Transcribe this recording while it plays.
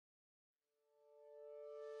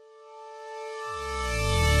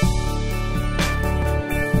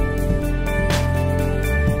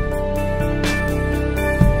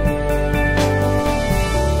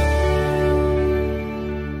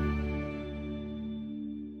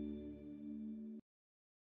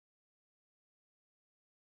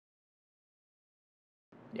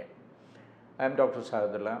I'm Dr.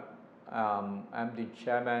 Sahadulla. I'm the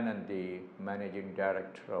chairman and the managing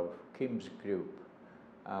director of KIMS group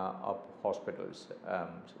of hospitals,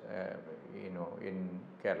 in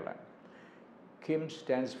Kerala. KIMS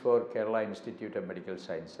stands for Kerala Institute of Medical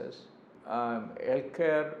Sciences.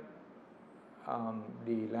 Healthcare,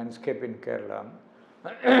 the landscape in Kerala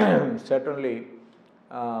certainly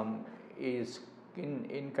is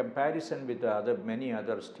in comparison with many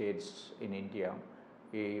other states in India.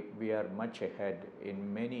 We are much ahead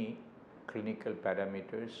in many clinical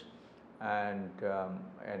parameters and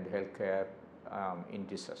healthcare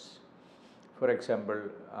indices. For example,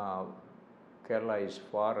 Kerala is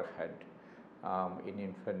far ahead in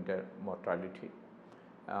infant mortality,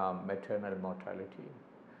 maternal mortality,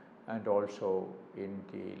 and also in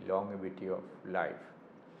the longevity of life.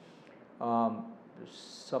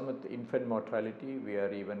 Some of the infant mortality, we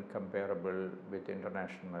are even comparable with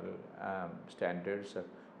international standards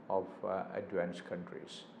of advanced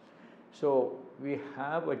countries. So we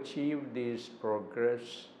have achieved this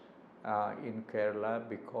progress in Kerala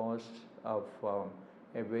because of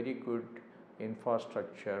a very good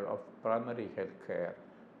infrastructure of primary health care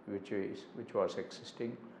which was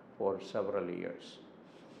existing for several years.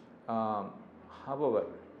 However,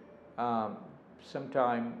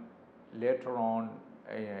 sometime later on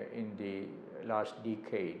in the last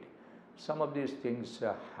decade, some of these things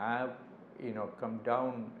have come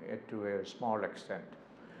down to a small extent,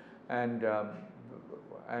 and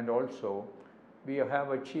also we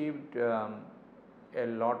have achieved a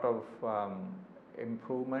lot of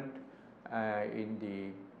improvement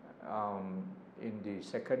in the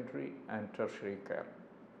secondary and tertiary care.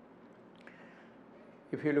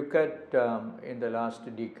 If you look at in the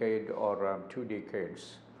last decade or 2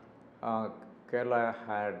 decades, Kerala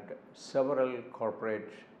had several corporate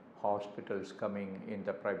hospitals coming in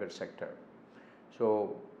the private sector.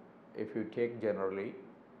 So if you take generally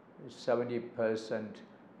 70%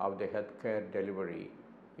 of the healthcare delivery,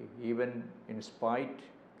 even in spite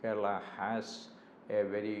Kerala has a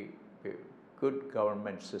very good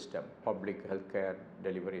government system, public healthcare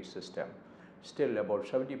delivery system, still about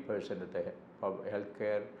 70% of the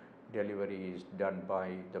healthcare delivery is done by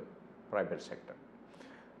the private sector.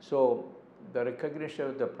 So the recognition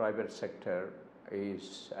of the private sector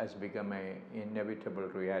has become an inevitable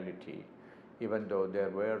reality, even though there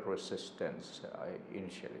were resistance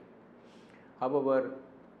initially. However,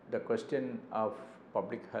 the question of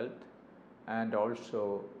public health and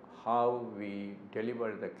also how we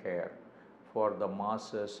deliver the care for the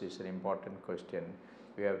masses is an important question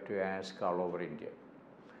we have to ask all over India.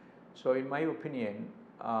 So in my opinion,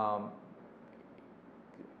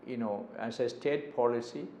 as a state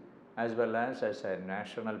policy as well as a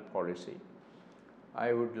national policy,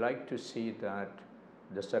 I would like to see that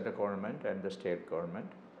the central government and the state government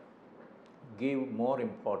give more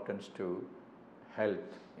importance to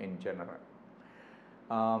health in general.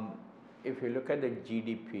 If you look at the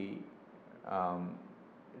GDP,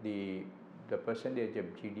 the percentage of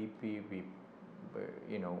GDP we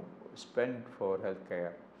spend for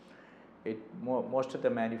healthcare, most of the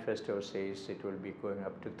manifesto says it will be going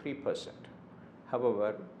up to 3%.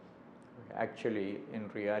 However, actually in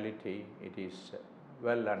reality it is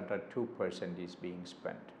well under 2% is being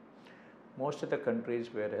spent. Most of the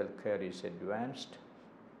countries where healthcare is advanced,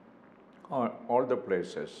 or all the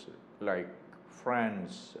places like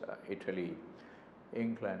France, Italy,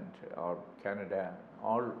 England or Canada,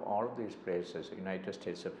 all these places, United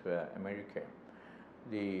States of America,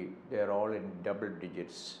 they are all in double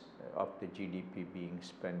digits of the GDP being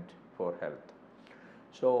spent for health.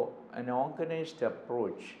 So an organized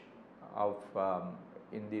approach of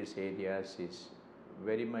in these areas is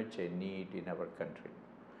very much a need in our country.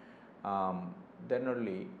 Then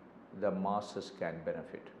only the masses can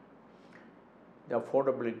benefit. The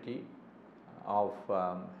affordability of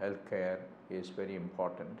healthcare is very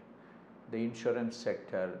important. The insurance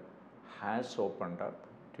sector has opened up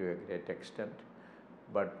to a great extent,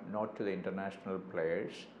 but not to the international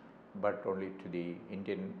players, but only to the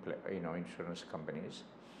Indian insurance companies.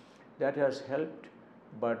 That has helped,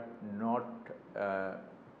 but not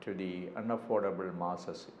to the unaffordable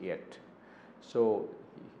masses yet. So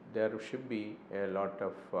there should be a lot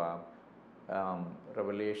of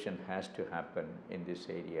revelation has to happen in this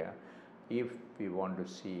area if we want to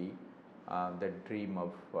see the dream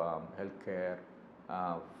of healthcare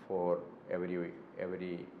for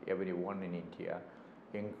everyone in India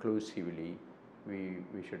inclusively.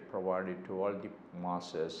 We should provide it to all the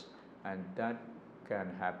masses, and that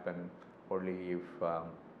can happen only if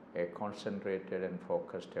a concentrated and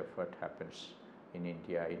focused effort happens in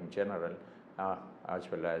India in general, as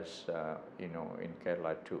well as in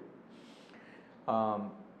Kerala too.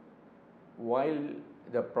 Um, while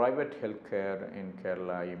the private healthcare in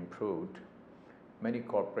Kerala improved, many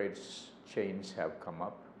corporate chains have come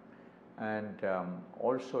up, and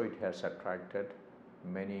also it has attracted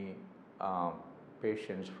many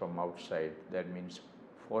patients from outside. That means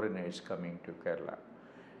foreigners coming to Kerala.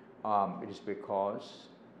 It is because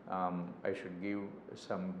I should give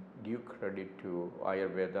some due credit to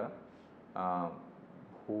Ayurveda, um,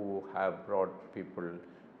 who have brought people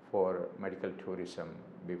for medical tourism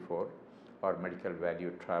before, or medical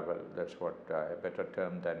value travel. That's what a better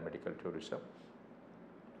term than medical tourism.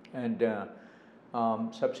 And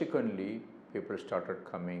subsequently, people started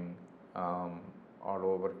coming all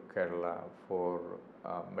over Kerala for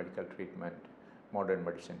medical treatment, modern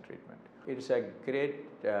medicine treatment. It is a great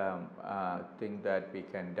thing that we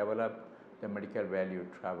can develop the medical value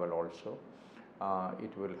travel also.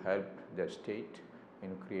 It will help the state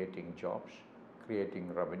in creating jobs,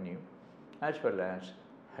 creating revenue, as well as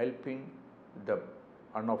helping the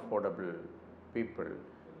unaffordable people.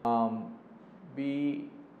 We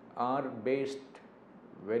are based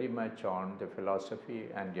very much on the philosophy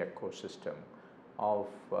and the ecosystem of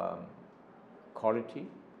quality,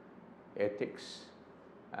 ethics,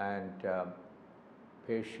 and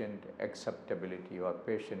patient acceptability or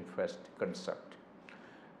patient first concept.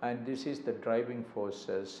 And this is the driving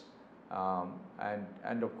forces,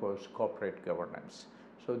 and of course corporate governance.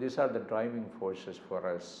 So these are the driving forces for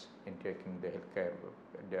us in taking the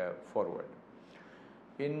healthcare forward.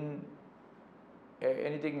 In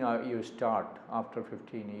anything you start after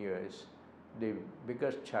 15 years, the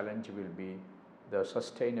biggest challenge will be the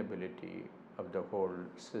sustainability of the whole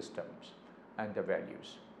systems and the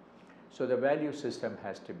values. So the value system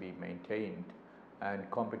has to be maintained,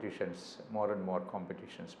 and competitions, more and more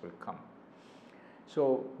competitions will come.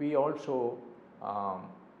 So we also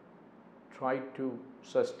try to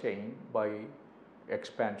sustain by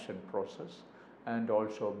expansion process, and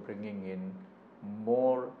also bringing in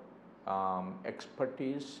more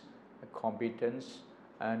expertise, competence,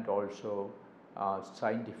 and also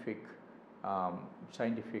scientific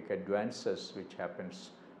advances which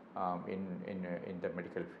happens in the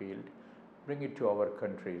medical field. Bring it to our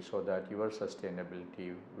country so that your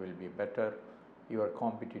sustainability will be better, your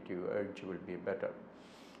competitive edge will be better.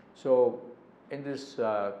 So in this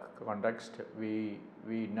context, we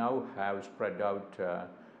now have spread out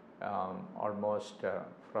almost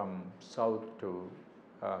from south to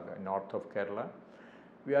north of Kerala.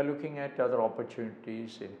 We are looking at other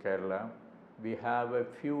opportunities in Kerala. We have a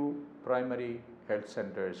few primary health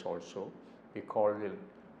centers also. We call them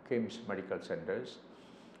KIMS medical centers.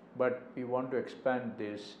 But we want to expand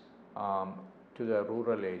this to the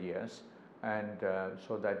rural areas, and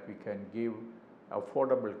so that we can give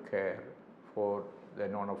affordable care for the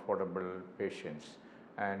non-affordable patients,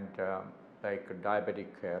 and like diabetic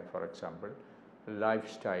care, for example.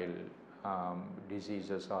 Lifestyle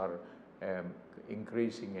diseases are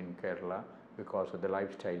increasing in Kerala because of the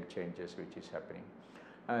lifestyle changes which is happening,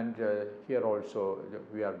 and here also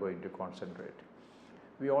we are going to concentrate.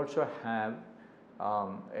 We also have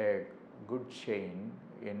a good chain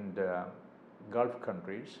in the Gulf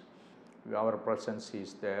countries. Our presence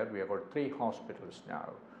is there. We have got 3 hospitals now,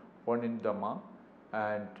 one in Dammam,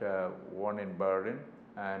 and one in Bahrain,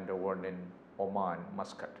 and one in Oman,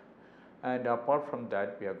 Muscat. And apart from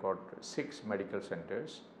that, we have got 6 medical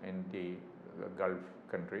centers in the Gulf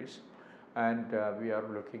countries, and we are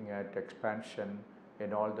looking at expansion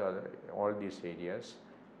in all these areas,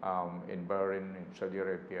 in Bahrain, in Saudi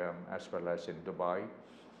Arabia, as well as in Dubai,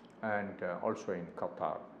 and also in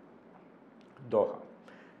Qatar, Doha.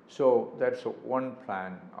 So that's one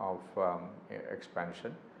plan of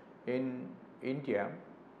expansion. In India,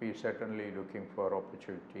 we are certainly looking for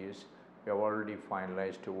opportunities. We have already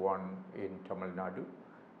finalized one in Tamil Nadu,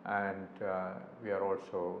 and we are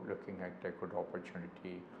also looking at a good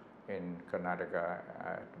opportunity in Karnataka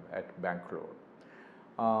at Bangalore.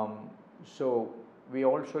 So we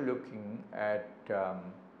are also looking at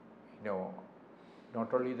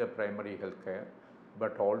not only the primary healthcare,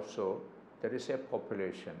 but also there is a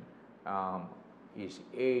population is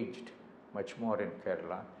aged much more in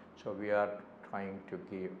Kerala. So we are trying to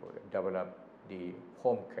develop the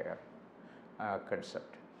home care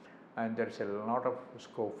concept, and there is a lot of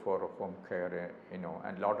scope for home care, and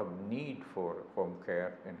a lot of need for home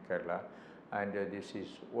care in Kerala, and this is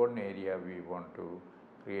one area we want to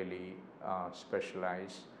really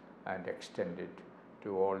specialize and extend it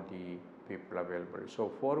to all the people available.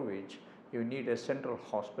 So for which you need a central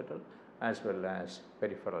hospital as well as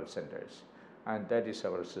peripheral centers, and that is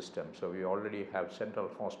our system. So we already have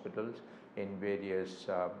central hospitals in various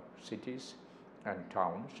cities and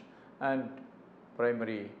towns, and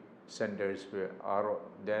primary centers are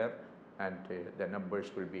there, and the numbers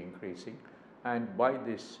will be increasing, and by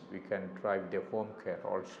this we can drive the home care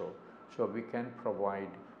also. So we can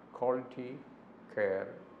provide quality care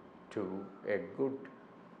to a good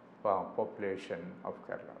population of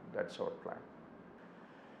Kerala. That's our plan.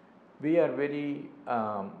 We are very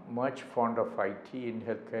much fond of IT in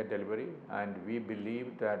healthcare delivery, and we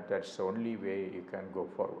believe that that's the only way you can go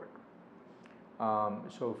forward.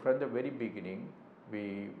 So from the very beginning,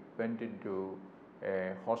 we went into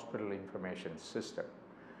a hospital information system.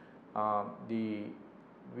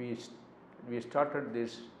 We started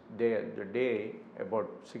this the day about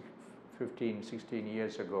 16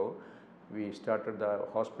 years ago. We started the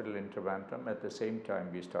hospital in Trivandrum. At the same time,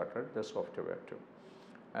 we started the software too,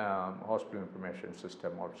 hospital information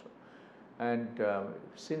system also. And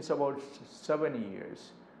since about 7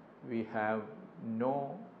 years, we have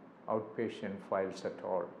no outpatient files at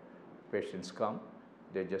all. Patients come,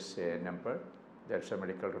 they just say a number, that's a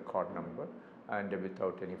medical record number, and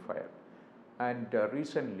without any file. And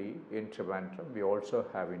recently in Trivandrum, we also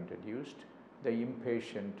have introduced the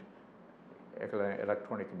inpatient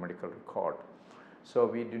electronic medical record. So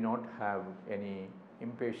we do not have any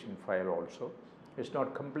inpatient file also. It's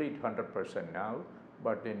not complete 100% now,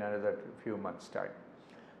 but in another few months' time.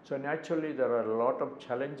 So naturally, there are a lot of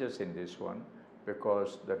challenges in this one,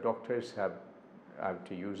 because the doctors have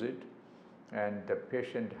to use it, and the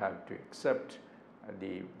patient have to accept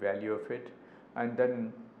the value of it, and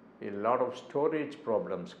then a lot of storage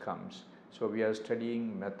problems comes. So we are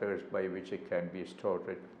studying methods by which it can be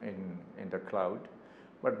stored in the cloud,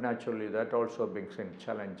 but naturally that also brings in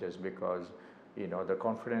challenges, because the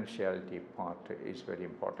confidentiality part is very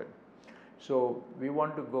important. So we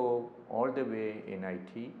want to go all the way in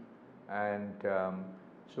IT, and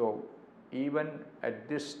so even at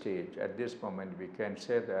this stage, at this moment, we can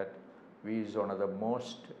say that we is one of the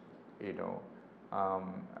most,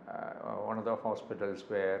 one of the hospitals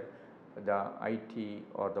where the IT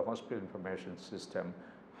or the hospital information system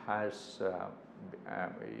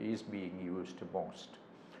is being used most.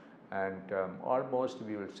 And almost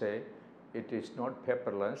we will say it is not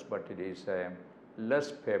paperless, but it is a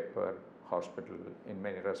less paper hospital in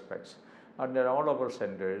many respects. And there are all our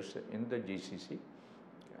centers in the GCC,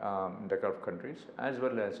 in the Gulf countries, as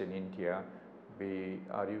well as in India. We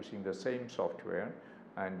are using the same software,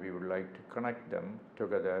 and we would like to connect them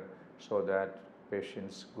together so that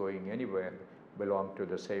patients going anywhere belong to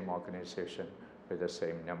the same organization with the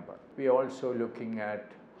same number. We are also looking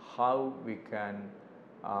at how we can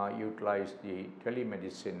utilize the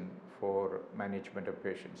telemedicine for management of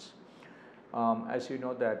patients. As you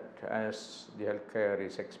know that as the healthcare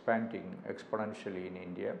is expanding exponentially in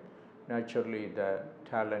India, naturally the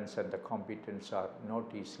talents and the competence are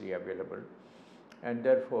not easily available, and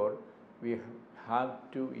therefore we have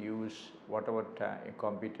to use whatever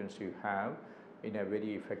competence you have in a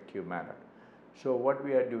very effective manner. So what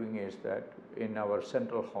we are doing is that in our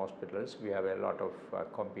central hospitals we have a lot of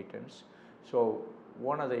competence. So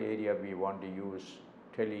one of the area we want to use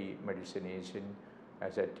telemedicine is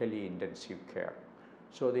as a tele-intensive care.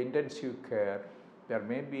 So the intensive care, there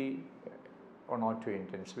may be one or two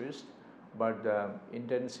intensivists, but the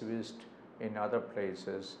intensivist in other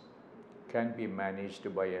places can be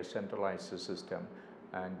managed by a centralized system,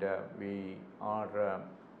 and we are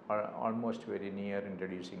almost very near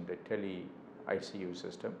introducing the tele-ICU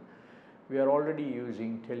system. We are already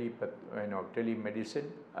using telemedicine,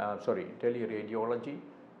 teleradiology,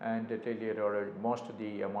 and most of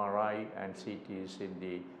the MRI and CTs in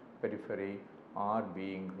the periphery are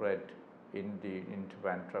being read in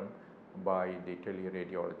Trivandrum by the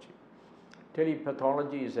teleradiology.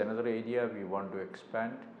 Telepathology is another area we want to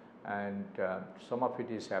expand, and some of it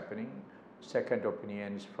is happening. Second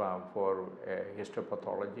opinions for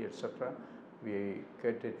histopathology, etc. We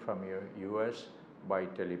get it from US by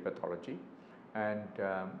telepathology, and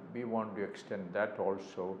we want to extend that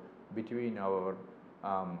also between our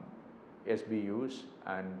SBUs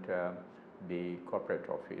and the corporate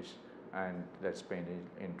office, and that's been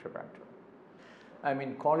in Trivandrum. I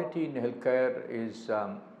mean, quality in healthcare is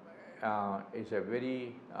a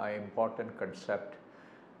very important concept,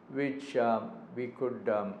 which we could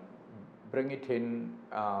bring it in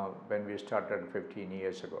when we started 15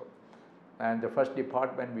 years ago. And the first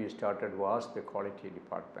department we started was the quality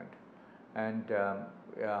department. And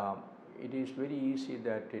it is very easy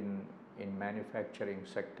that in manufacturing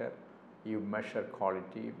sector, you measure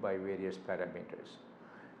quality by various parameters.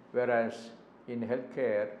 Whereas in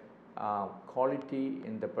healthcare, quality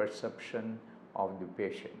in the perception of the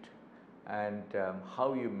patient, and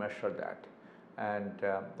how you measure that. And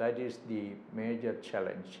that is the major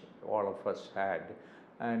challenge all of us had,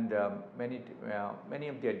 and many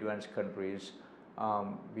of the advanced countries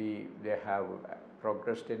they have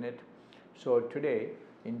progressed in it. So today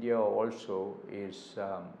India also is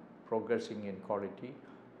progressing in quality,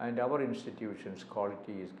 and our institutions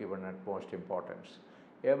quality is given utmost importance.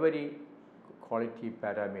 Every quality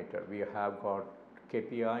parameter we have got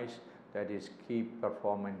KPIs, that is key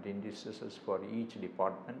performance indices for each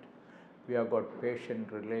department. We have got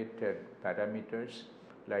patient related parameters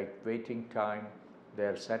like waiting time,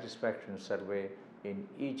 their satisfaction survey in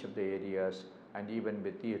each of the areas, and even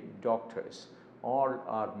with the doctors, all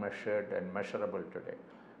are measured and measurable today.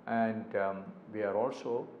 And we are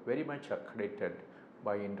also very much accredited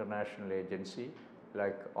by international agency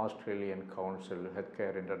like Australian Council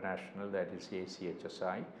Healthcare International, that is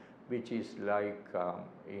ACHSI, which is like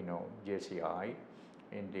JCI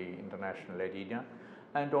in the international arena,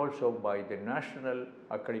 and also by the national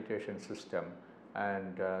accreditation system,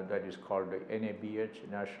 and that is called the NABH,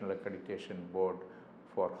 National Accreditation Board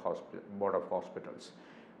for Board of Hospitals.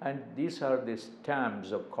 And these are the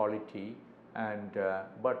stamps of quality, and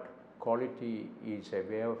but quality is a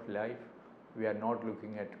way of life. We are not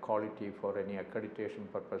looking at quality for any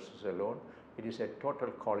accreditation purposes alone. It is a total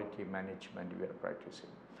quality management we are practicing,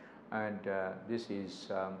 and this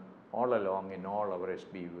is all along in all our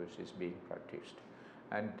SBUs is being practiced.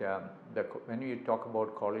 And when you talk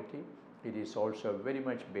about quality, it is also very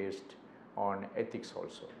much based on ethics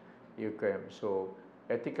also. So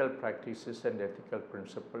ethical practices and ethical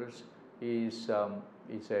principles is a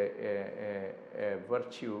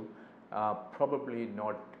virtue probably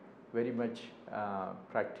not very much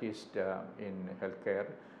practiced in healthcare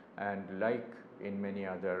and like in many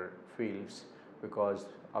other fields because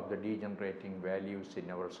of the degenerating values in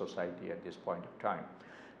our society at this point of time.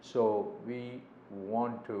 So we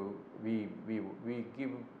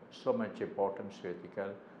give so much importance to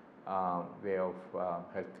ethical way of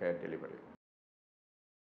healthcare delivery.